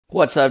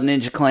What's up,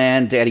 Ninja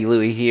Clan? Daddy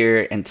Louie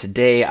here, and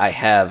today I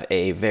have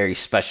a very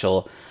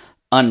special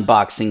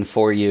unboxing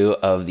for you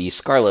of the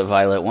Scarlet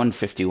Violet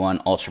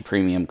 151 Ultra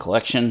Premium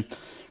Collection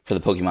for the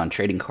Pokemon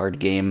trading card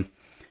game.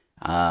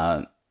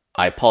 I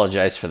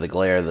apologize for the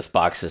glare. This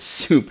box is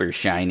super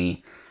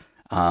shiny.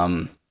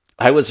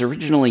 I was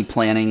originally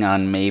planning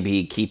on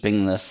maybe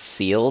keeping this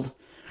sealed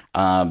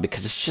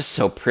because it's just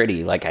so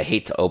pretty. Like, I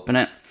hate to open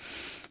it.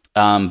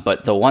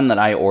 But the one that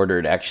I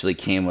ordered actually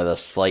came with a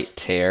slight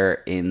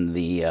tear in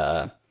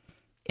the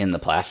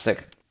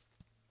plastic.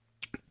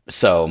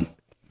 So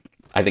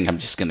I think I'm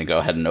just going to go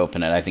ahead and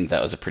open it. I think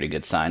that was a pretty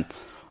good sign.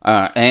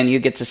 And you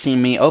get to see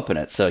me open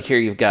it. So here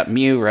you've got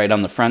Mew right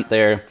on the front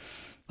there.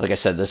 Like I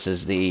said, this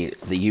is the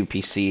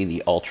UPC,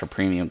 the Ultra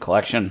Premium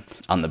Collection.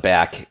 On the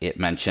back, it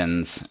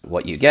mentions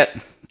what you get,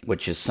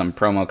 which is some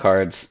promo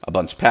cards, a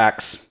bunch of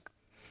packs,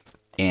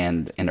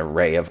 and an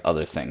array of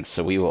other things.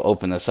 So we will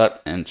open this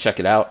up and check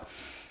it out.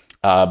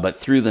 But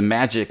through the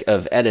magic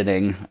of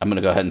editing, I'm going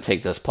to go ahead and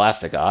take this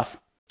plastic off.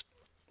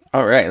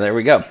 All right, there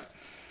we go.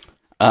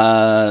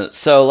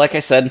 So like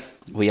I said,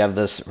 we have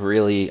this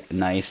really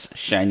nice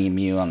shiny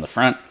Mew on the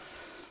front.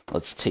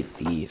 Let's take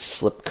the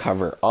slip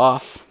cover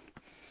off.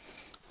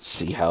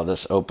 See how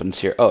this opens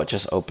here. Oh, it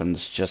just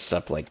opens just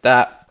up like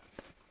that.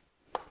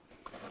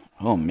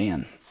 Oh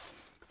man,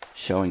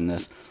 showing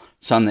this.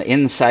 So on the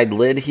inside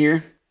lid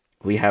here,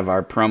 we have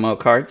our promo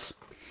cards.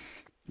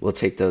 We'll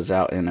take those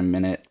out in a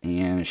minute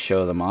and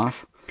show them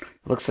off.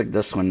 Looks like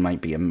this one might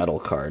be a metal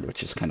card,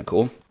 which is kind of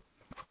cool.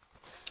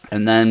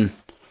 And then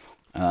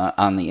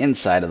on the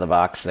inside of the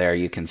box there,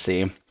 you can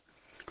see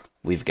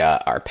we've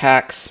got our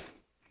packs.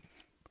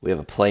 We have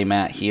a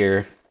playmat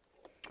here,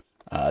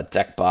 a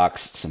deck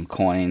box, some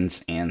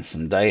coins, and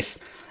some dice.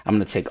 I'm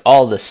going to take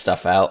all this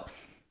stuff out,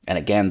 and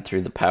again,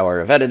 through the power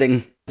of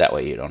editing, that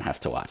way you don't have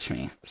to watch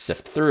me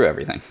sift through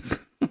everything.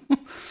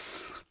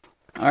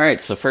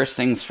 Alright, so first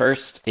things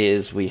first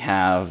is we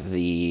have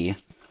the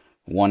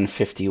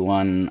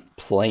 151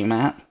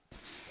 playmat.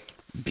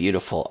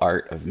 Beautiful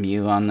art of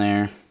Mew on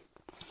there.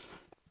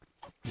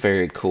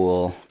 Very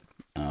cool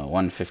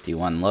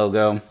 151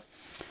 logo.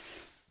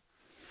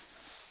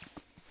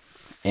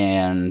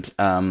 And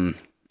I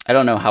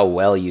don't know how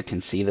well you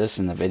can see this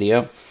in the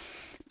video,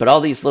 but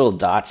all these little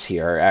dots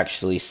here are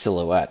actually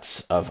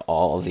silhouettes of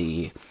all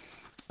the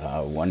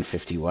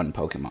 151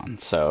 Pokemon.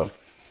 So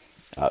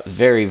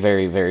very,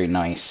 very, very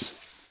nice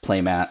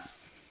playmat.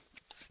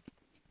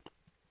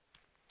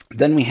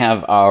 Then we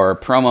have our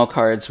promo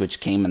cards, which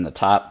came in the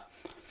top.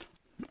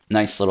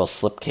 Nice little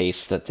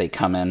slipcase that they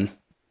come in.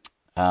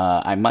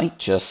 I might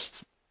just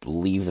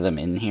leave them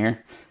in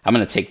here. I'm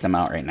going to take them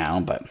out right now,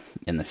 but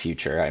in the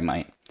future I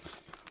might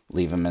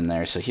leave them in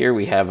there. So here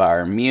we have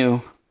our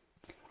Mew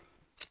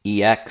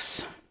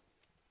EX.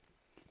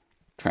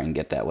 Try and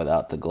get that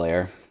without the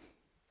glare.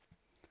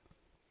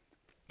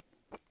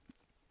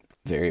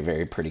 Very,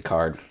 very pretty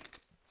card.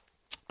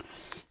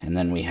 And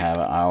then we have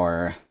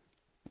our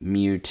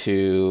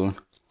Mewtwo.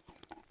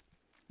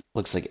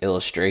 Looks like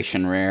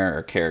illustration rare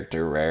or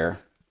character rare.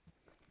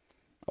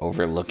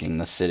 Overlooking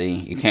the city.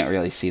 You can't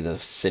really see the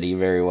city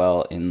very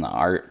well in the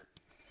art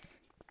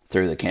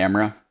through the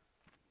camera.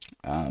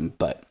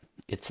 But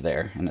it's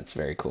there and it's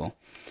very cool.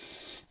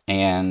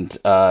 And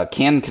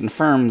can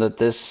confirm that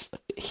this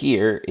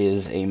here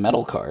is a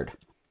metal card.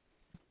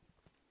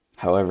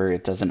 However,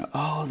 it doesn't...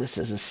 Oh, this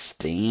is a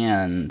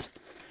stand.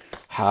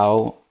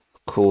 How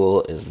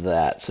cool is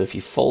that? So if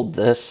you fold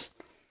this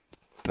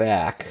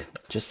back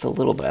just a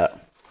little bit,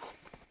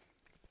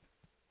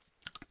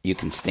 you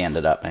can stand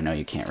it up. I know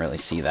you can't really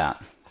see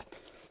that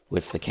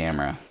with the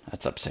camera.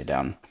 That's upside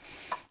down.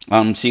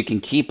 So you can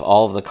keep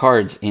all of the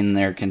cards in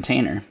their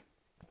container,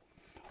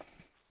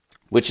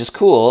 which is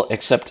cool,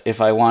 except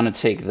if I want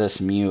to take this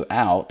Mew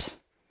out,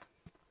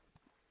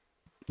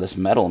 this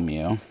metal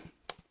Mew,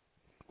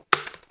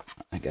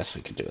 I guess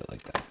we could do it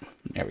like that.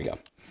 There we go.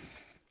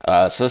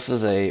 So this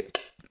is a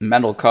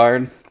metal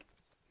card.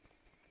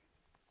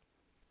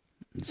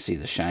 You see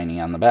the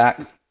shiny on the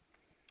back.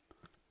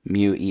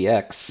 Mew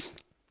EX.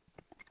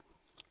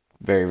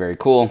 Very, very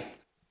cool.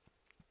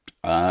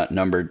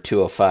 Numbered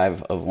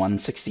 205 of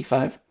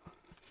 165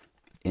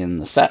 in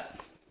the set.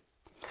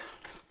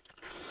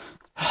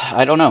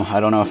 I don't know. I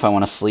don't know if I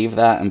want to sleeve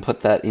that and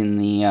put that in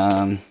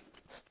the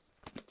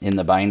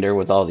binder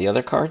with all the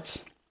other cards,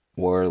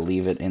 or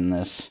leave it in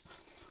this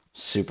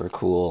super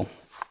cool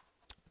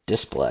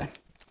display.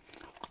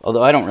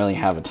 Although I don't really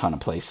have a ton of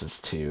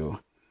places to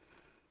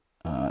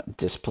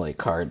display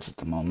cards at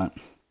the moment.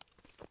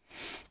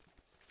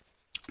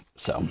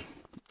 So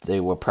they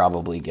will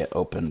probably get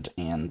opened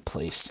and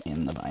placed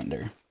in the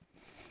binder.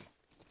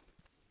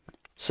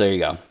 So there you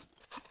go.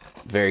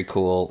 Very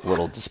cool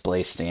little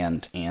display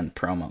stand and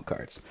promo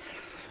cards.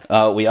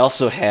 We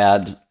also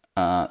had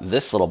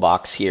this little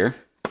box here,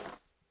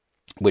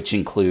 which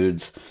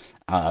includes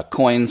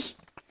coins.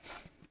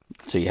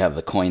 So you have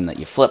the coin that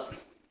you flip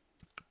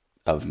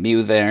of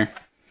Mew there,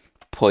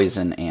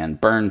 poison and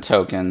burn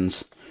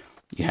tokens.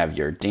 You have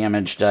your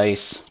damage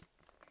dice,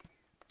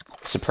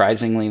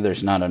 Surprisingly,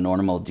 there's not a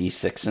normal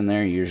D6 in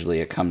there. Usually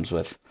it comes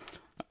with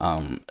a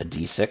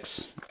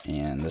D6,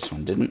 and this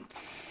one didn't.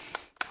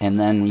 And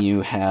then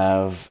you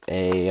have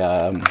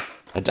a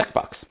deck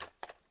box.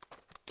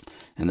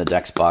 And the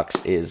deck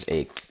box is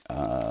a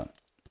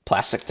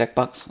plastic deck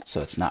box,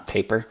 so it's not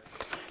paper,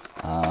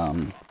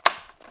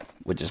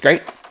 which is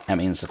great. That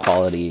means the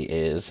quality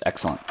is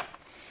excellent.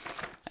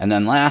 And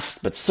then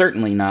last, but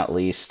certainly not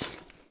least,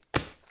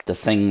 the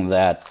thing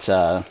that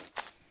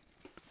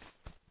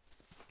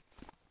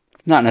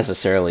not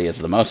necessarily is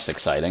the most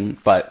exciting,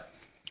 but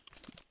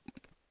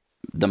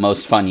the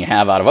most fun you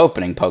have out of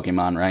opening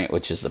Pokemon, right?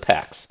 Which is the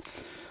packs.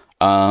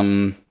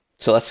 So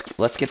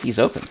let's get these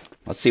open.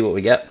 Let's see what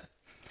we get.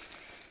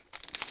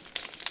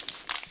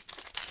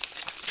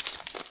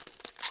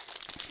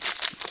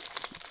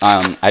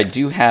 I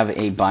do have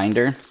a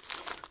binder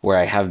where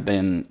I have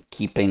been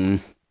keeping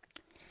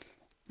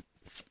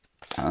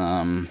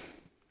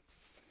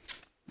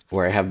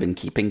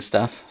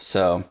stuff.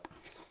 So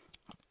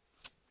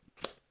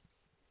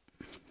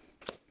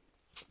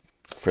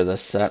for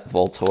this set,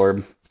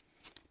 Voltorb,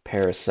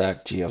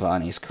 Parasect,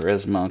 Giovanni's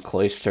Charisma,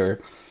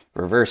 Cloyster,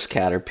 Reverse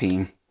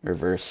Caterpie,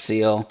 Reverse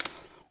Seal,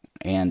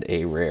 and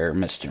a rare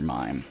Mr.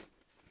 Mime.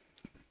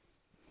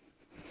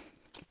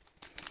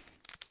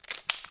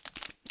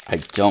 I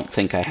don't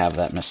think I have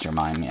that Mr.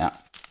 Mime yet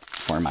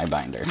for my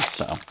binder,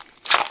 so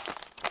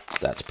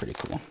that's pretty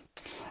cool.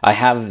 I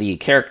have the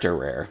character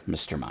rare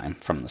Mr. Mime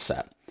from the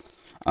set.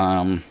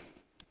 I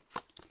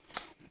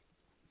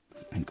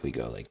think we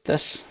go like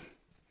this.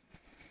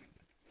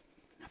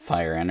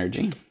 Fire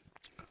Energy,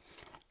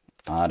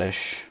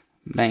 Oddish,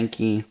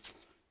 Mankey,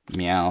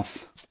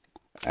 Meowth,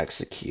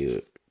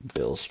 Execute,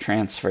 Bill's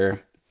Transfer,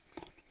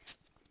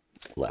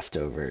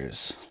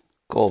 Leftovers,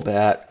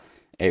 Golbat,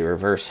 a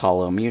Reverse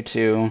Hollow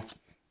Mewtwo,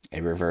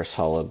 a Reverse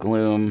Hollow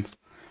Gloom,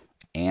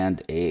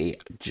 and a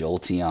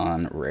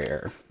Jolteon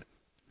rare.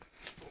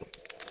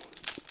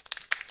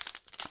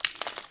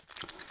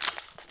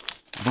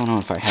 I don't know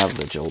if I have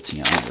the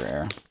Jolteon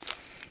rare.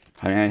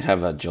 I might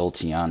have a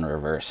Jolteon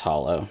Reverse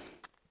Hollow.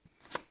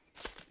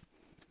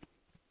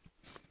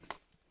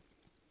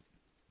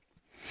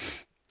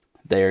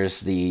 There's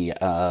the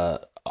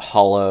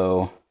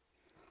Hollow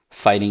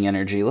Fighting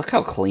Energy. Look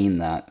how clean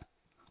that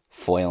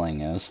foiling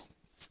is.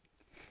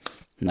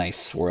 Nice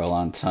swirl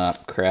on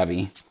top.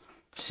 Krabby,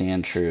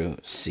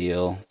 Sandshrew,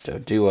 Seal,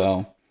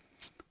 Doduo,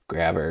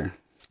 Grabber,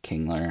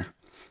 Kingler,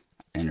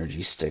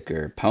 Energy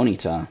Sticker,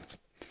 Ponyta,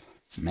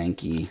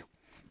 Mankey,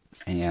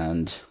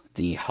 and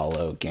the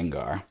Hollow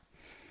Gengar.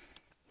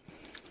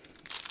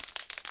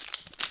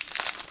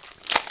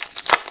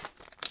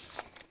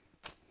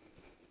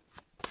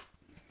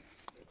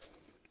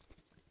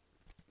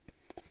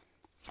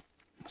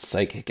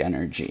 Psychic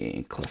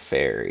Energy,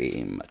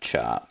 Clefairy,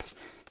 Machop,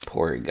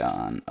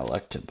 Porygon,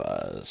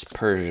 Electabuzz,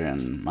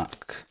 Persian,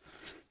 Muck,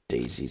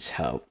 Daisy's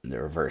Help, the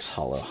Reverse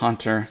Hollow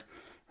Hunter,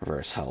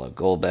 Reverse Hollow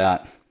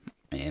Golbat,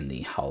 and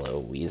the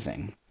Hollow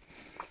Weezing.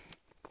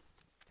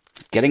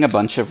 Getting a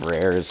bunch of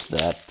rares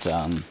that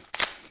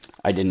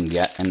I didn't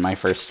get in my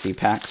first few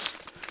packs,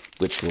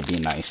 which will be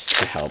nice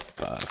to help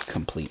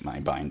complete my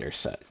binder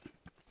set.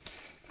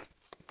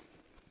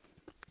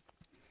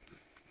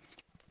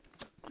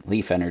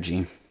 Leaf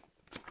Energy,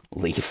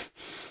 Leaf,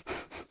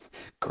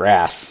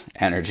 Grass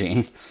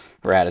Energy,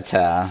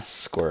 Rattata,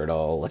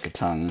 Squirtle,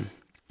 Lickitung,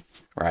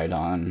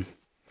 Rhydon,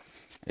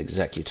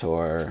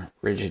 Executor,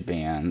 Rigid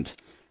Band,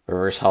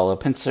 Reverse Hollow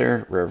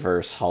Pinsir,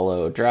 Reverse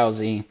Hollow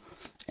Drowsy,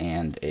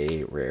 and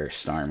a rare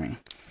Starmie.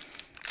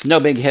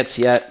 No big hits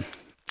yet.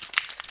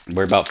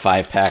 We're about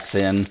 5 packs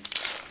in.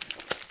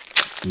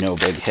 No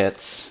big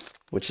hits,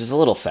 which is a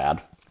little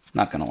sad,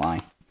 not gonna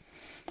lie.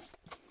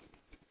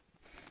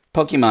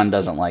 Pokemon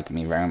doesn't like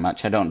me very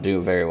much. I don't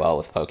do very well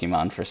with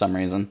Pokemon for some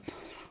reason.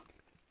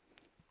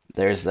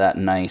 There's that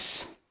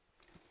nice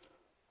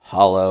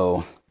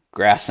Hollow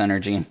Grass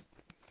Energy.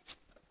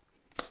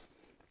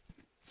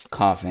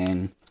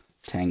 Coughing,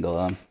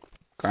 Tangela,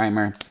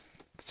 Grimer,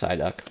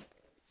 Psyduck,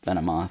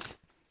 Venomoth,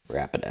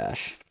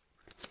 Rapidash.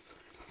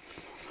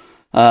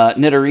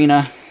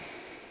 Nidorina,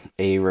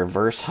 a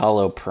Reverse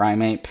Hollow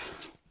Primeape.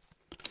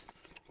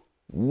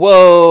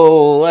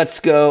 Whoa, let's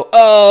go.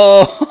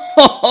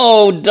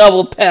 Oh,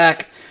 double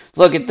pack.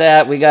 Look at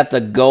that. We got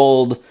the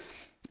gold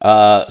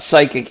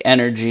Psychic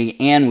Energy,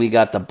 and we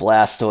got the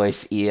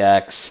Blastoise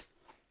EX.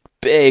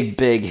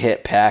 Big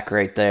hit pack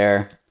right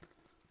there.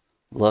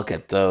 Look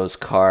at those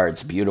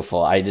cards.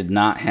 Beautiful. I did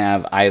not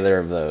have either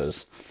of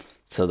those,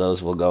 so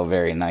those will go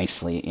very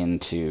nicely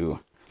into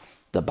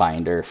the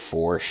binder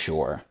for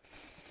sure.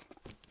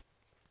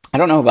 I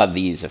don't know about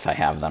these, if I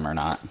have them or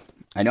not.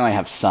 I know I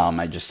have some,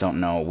 I just don't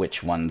know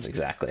which ones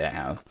exactly I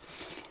have.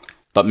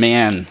 But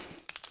man,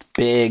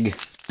 big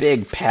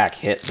pack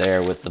hit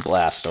there with the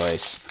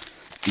Blastoise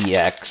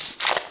EX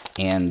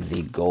and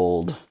the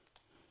gold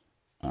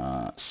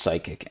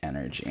Psychic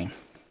Energy.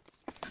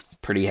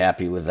 Pretty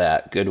happy with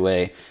that. Good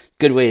way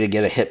to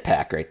get a hit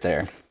pack right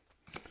there.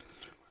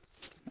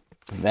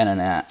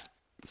 Venonat,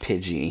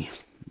 Pidgey,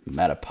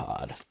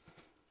 Metapod,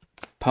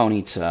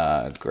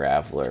 Ponyta,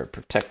 Graveler,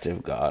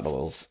 Protective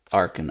Goggles,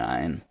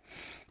 Arcanine.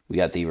 We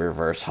got the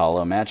Reverse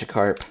Holo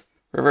Magikarp,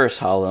 Reverse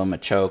Holo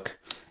Machoke,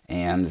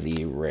 and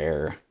the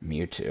Rare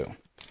Mewtwo.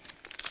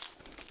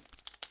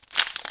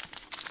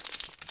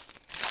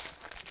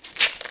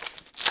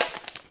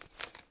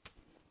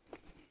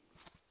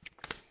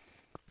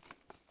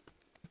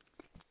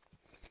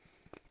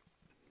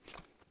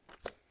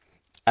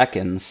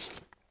 Ekans,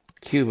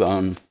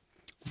 Cubone,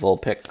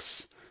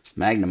 Vulpix,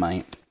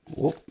 Magnemite,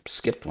 whoop,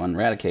 skipped one,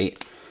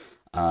 Raticate,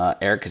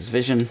 Erica's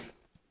Vision,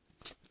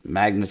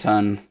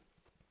 Magneton,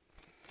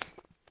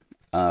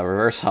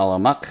 Reverse Holo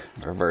Muck,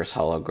 Reverse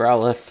Holo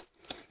Growlithe,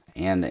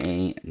 and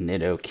a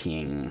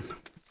Nidoking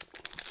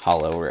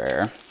Holo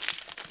Rare.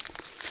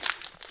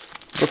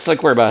 Looks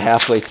like we're about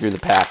halfway through the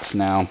packs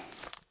now.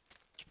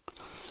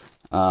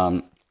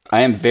 I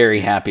am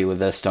very happy with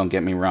this, don't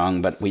get me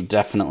wrong, but we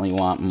definitely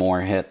want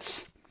more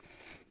hits.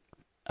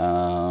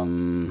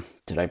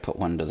 Did I put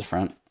one to the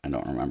front? I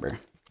don't remember.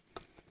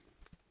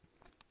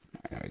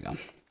 There we go.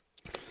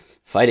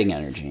 Fighting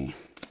Energy,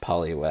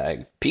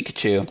 Poliwag,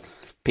 Pikachu.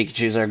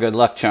 Pikachu's our good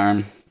luck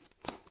charm.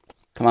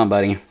 Come on,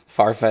 buddy.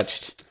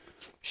 Farfetch'd,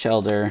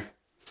 Shelder,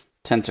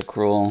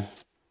 Tentacruel,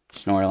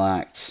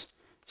 Snorlax,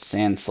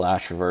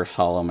 Sandslash, Reverse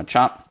Holo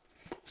Machop,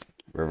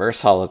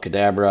 Reverse Holo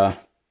Kadabra,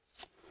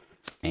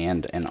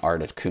 and an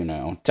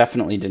Articuno.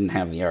 Definitely didn't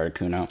have the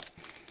Articuno.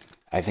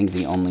 I think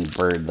the only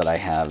bird that I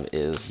have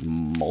is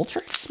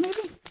Moltres, maybe?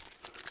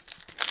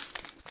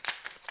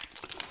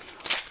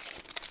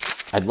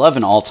 I'd love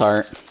an alt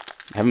art.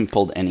 I haven't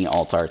pulled any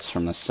alt arts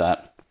from this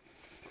set.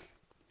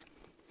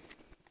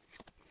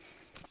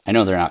 I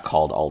know they're not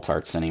called alt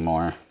arts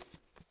anymore.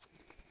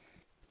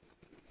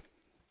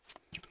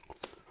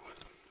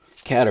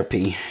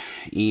 Caterpie,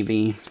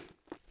 Eevee,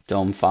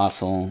 Dome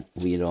Fossil,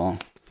 Weedle,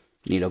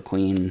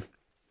 Nidoqueen,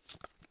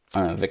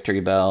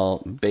 Victory Bell,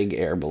 Big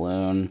Air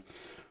Balloon,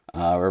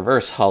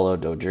 Reverse Holo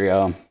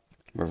Dodrio,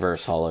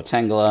 Reverse Holo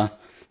Tangela,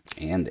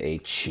 and a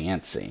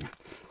Chansey.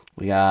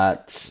 We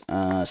got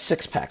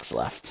 6 packs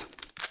left.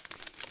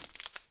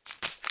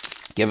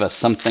 Give us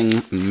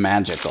something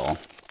magical.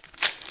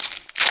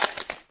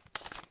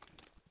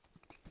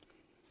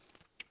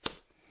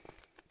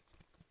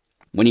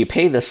 When you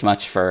pay this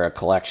much for a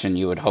collection,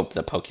 you would hope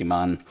that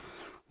Pokemon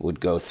would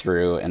go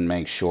through and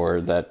make sure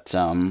that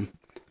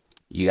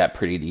you got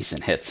pretty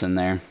decent hits in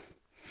there.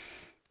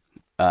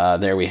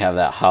 There we have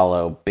that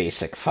Holo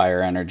Basic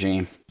Fire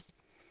Energy.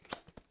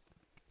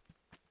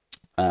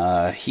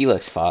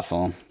 Helix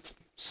Fossil,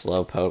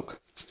 Slowpoke,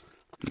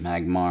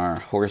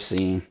 Magmar,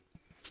 Horsey,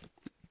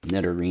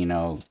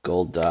 Nidorino,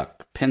 Golduck,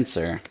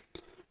 Pinsir,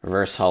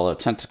 Reverse Holo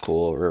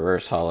Tentacool,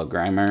 Reverse Holo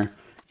Grimer,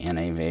 and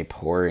a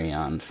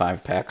Vaporeon.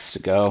 5 packs to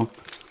go.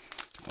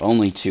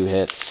 Only 2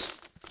 hits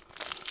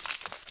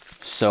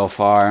so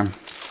far.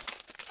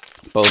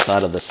 Both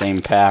out of the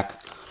same pack.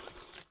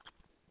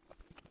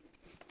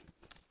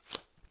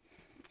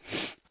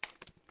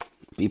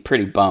 Be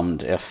pretty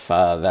bummed if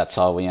that's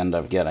all we end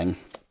up getting.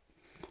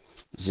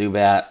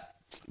 Zubat,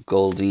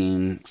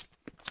 Goldeen,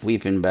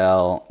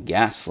 Weepinbell,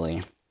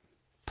 Ghastly,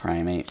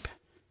 Primeape,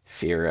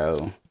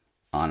 Fearow,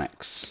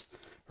 Onix,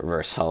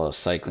 Reverse Holo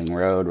Cycling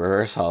Road,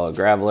 Reverse Holo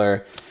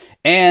Graveler,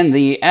 and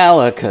the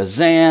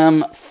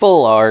Alakazam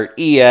Full Art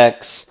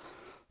EX.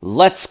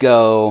 Let's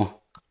go.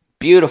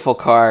 Beautiful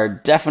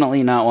card.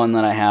 Definitely not one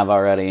that I have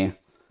already.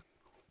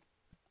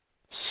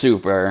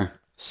 Super,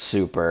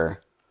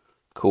 super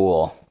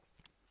cool.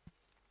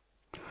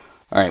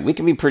 Alright, we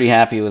can be pretty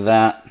happy with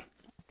that.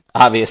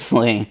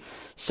 Obviously,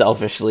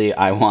 selfishly,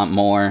 I want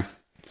more.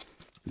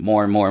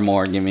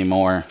 More, give me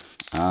more.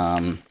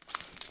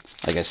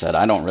 Like I said,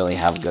 I don't really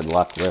have good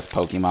luck with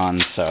Pokemon,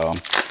 so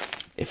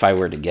if I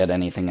were to get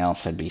anything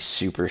else, I'd be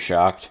super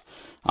shocked.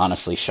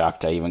 Honestly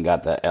shocked I even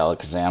got the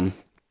Alakazam.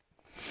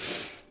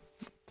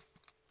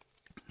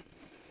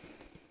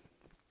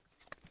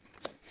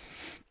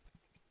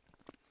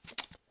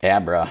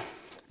 Abra,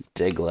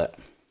 Diglett,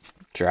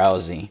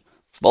 Drowsy,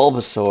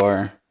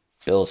 Bulbasaur,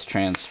 Bill's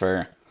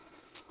Transfer,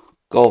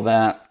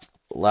 Golbat,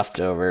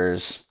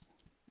 Leftovers,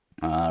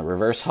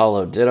 Reverse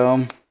Holo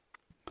Ditto.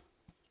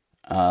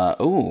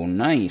 Oh,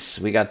 nice.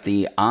 We got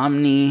the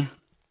Ammonite.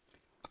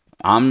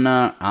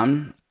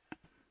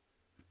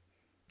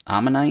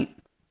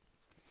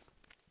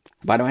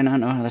 Why do I not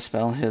know how to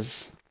spell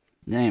his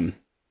name?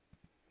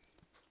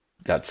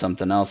 Got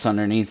something else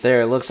underneath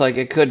there. It looks like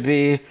it could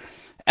be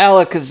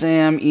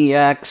Alakazam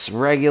EX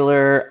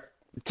regular.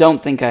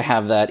 Don't think I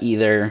have that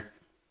either.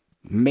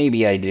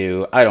 Maybe I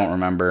do. I don't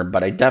remember,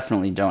 but I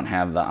definitely don't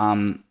have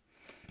the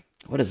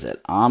what is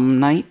it?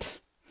 Omnite?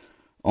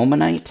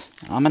 Ammonite?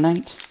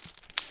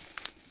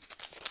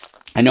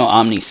 I know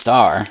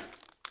Omnistar.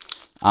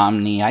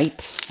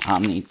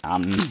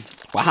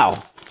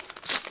 Wow.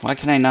 Why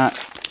can I not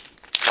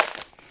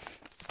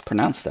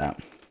pronounce that?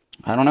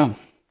 I don't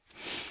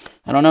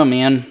know,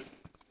 man.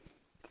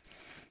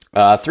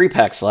 3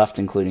 packs left,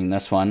 including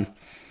this one.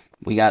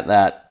 We got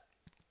that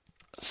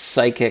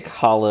Psychic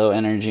Holo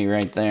Energy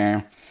right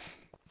there.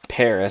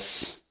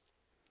 Paris.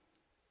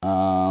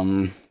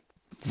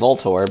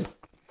 Voltorb,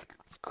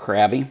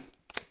 Krabby,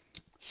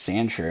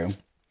 Sandshrew,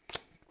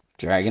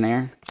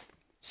 Dragonair,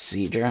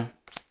 Seadra,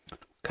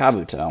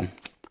 Kabuto,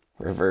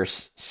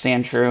 Reverse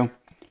Sandshrew,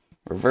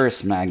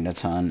 Reverse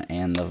Magneton,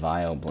 and the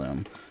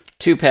Vileplume.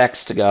 2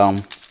 packs to go.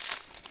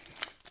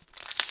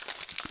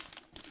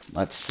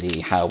 Let's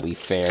see how we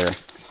fare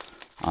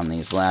on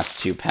these last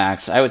 2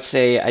 packs. I would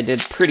say I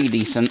did pretty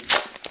decent,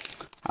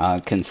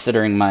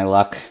 considering my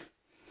luck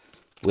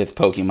with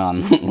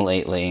Pokemon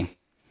lately.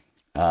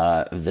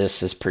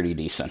 This is pretty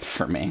decent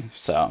for me.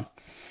 So,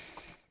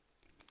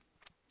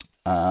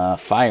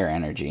 Fire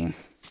Energy,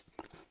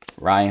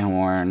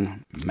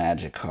 Rhyhorn,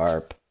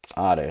 Magikarp,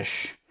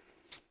 Oddish,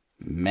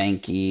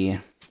 Mankey,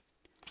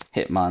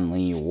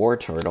 Hitmonlee,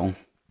 Wartortle,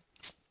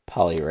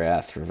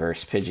 Poliwrath,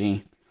 Reverse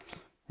Pidgey,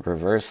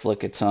 Reverse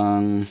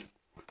Lickitung,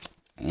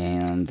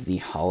 and the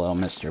Holo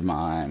Mr.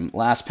 Mime.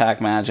 Last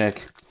pack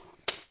magic.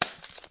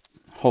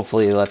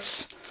 Hopefully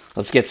let's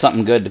get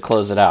something good to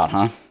close it out,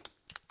 huh?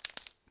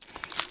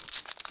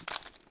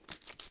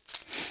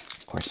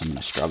 Of course I'm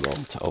gonna struggle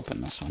to open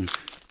this one.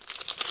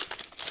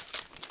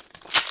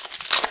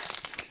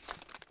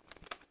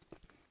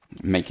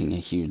 I'm making a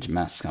huge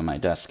mess on my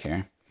desk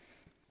here.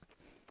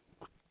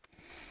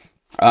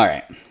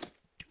 Alright.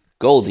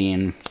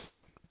 Goldeen,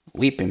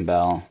 Weeping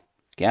Bell,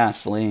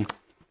 Ghastly,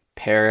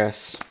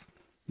 Paris,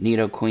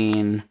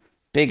 Nidoqueen,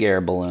 Big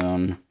Air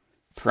Balloon,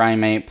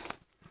 Primeape,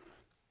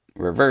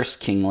 Reverse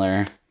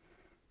Kingler,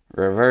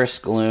 Reverse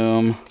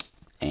Gloom,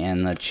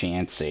 and the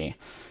Chansey.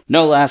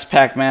 No last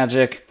pack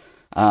magic.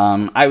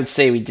 I would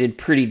say we did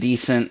pretty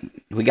decent.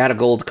 We got a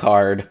gold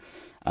card.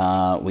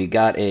 We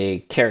got a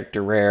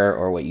character rare,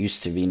 or what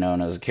used to be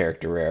known as a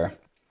character rare.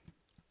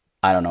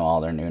 I don't know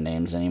all their new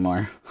names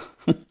anymore.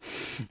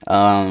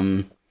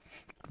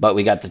 But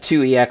we got the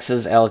 2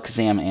 EXs,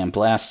 Alakazam and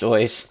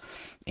Blastoise,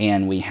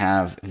 and we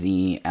have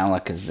the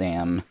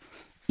Alakazam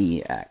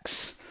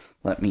EX.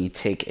 Let me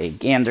take a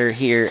gander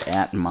here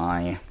at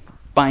my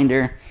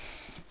binder.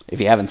 If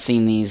you haven't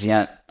seen these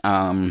yet,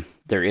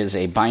 there is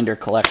a binder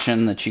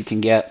collection that you can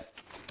get,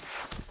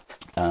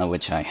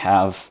 which I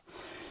have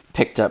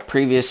picked up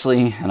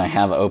previously, and I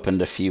have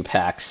opened a few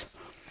packs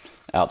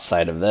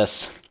outside of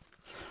this.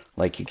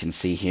 Like you can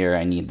see here,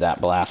 I need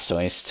that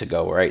Blastoise to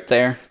go right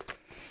there.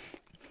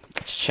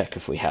 Let's check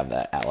if we have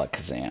that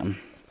Alakazam.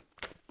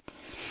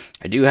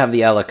 I do have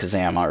the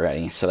Alakazam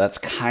already, so that's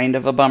kind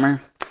of a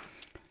bummer.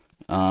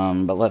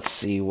 But let's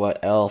see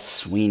what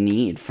else we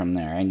need from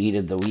there. I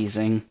needed the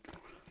Weezing,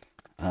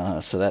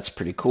 so that's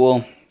pretty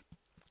cool.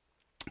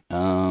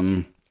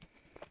 Let's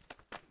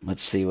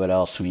see what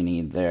else we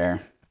need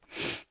there.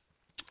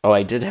 Oh,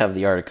 I did have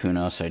the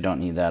Articuno, so I don't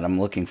need that. I'm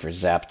looking for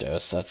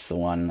Zapdos. That's the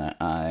one that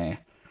I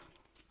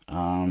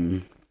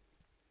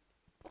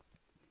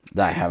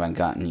haven't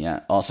gotten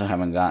yet. Also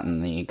haven't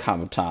gotten the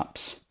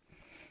Kabutops.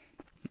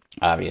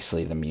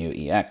 Obviously the Mew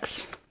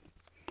EX.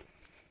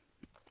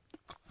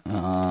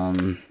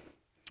 And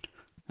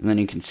then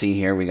you can see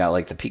here we got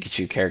like the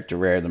Pikachu character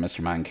rare, the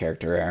Mr. Mime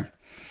character rare,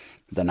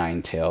 the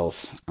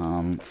Ninetales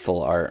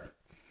full art.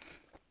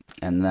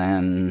 And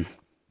then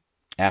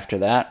after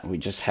that we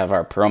just have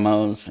our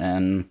promos,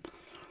 and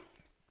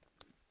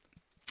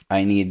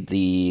I need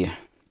the,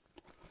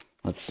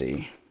 let's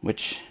see,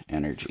 which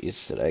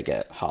energies did I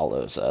get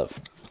holos of?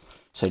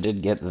 So I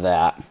did get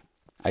that.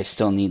 I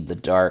still need the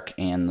dark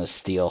and the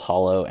steel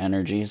holo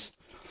energies.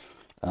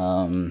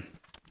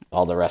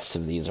 All the rest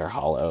of these are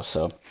holo,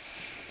 so.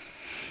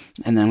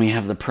 And then we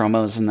have the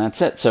promos, and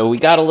that's it. So we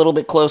got a little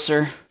bit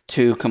closer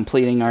to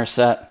completing our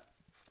set.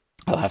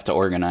 I'll have to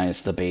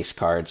organize the base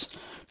cards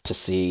to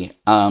see.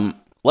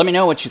 Let me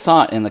know what you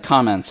thought in the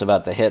comments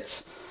about the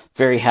hits.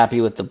 Very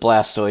happy with the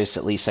Blastoise.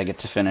 At least I get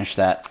to finish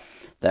that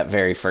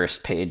very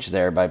first page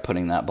there by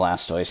putting that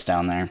Blastoise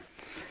down there.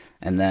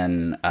 And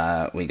then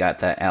we got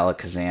that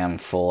Alakazam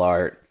full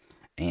art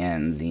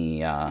and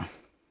the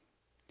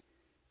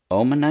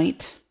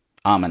Ammonite.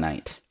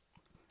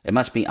 It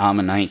must be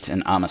Ammonite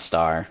and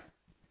Amistar.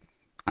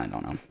 I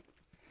don't know.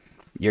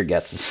 Your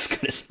guess is as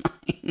good as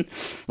mine.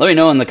 Let me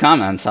know in the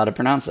comments how to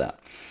pronounce that.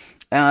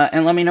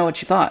 And let me know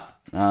what you thought.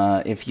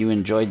 If you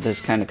enjoyed this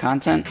kind of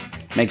content,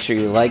 make sure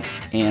you like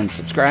and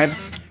subscribe.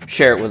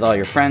 Share it with all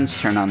your friends.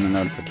 Turn on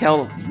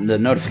the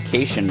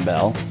notification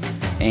bell.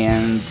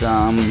 And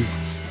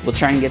we'll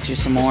try and get you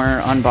some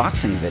more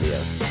unboxing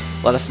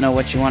videos. Let us know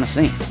what you want to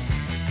see.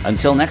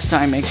 Until next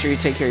time, make sure you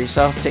take care of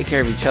yourself, take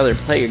care of each other,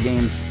 play your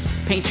games,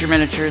 paint your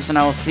miniatures, and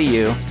I will see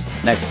you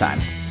next time.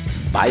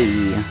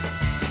 Bye!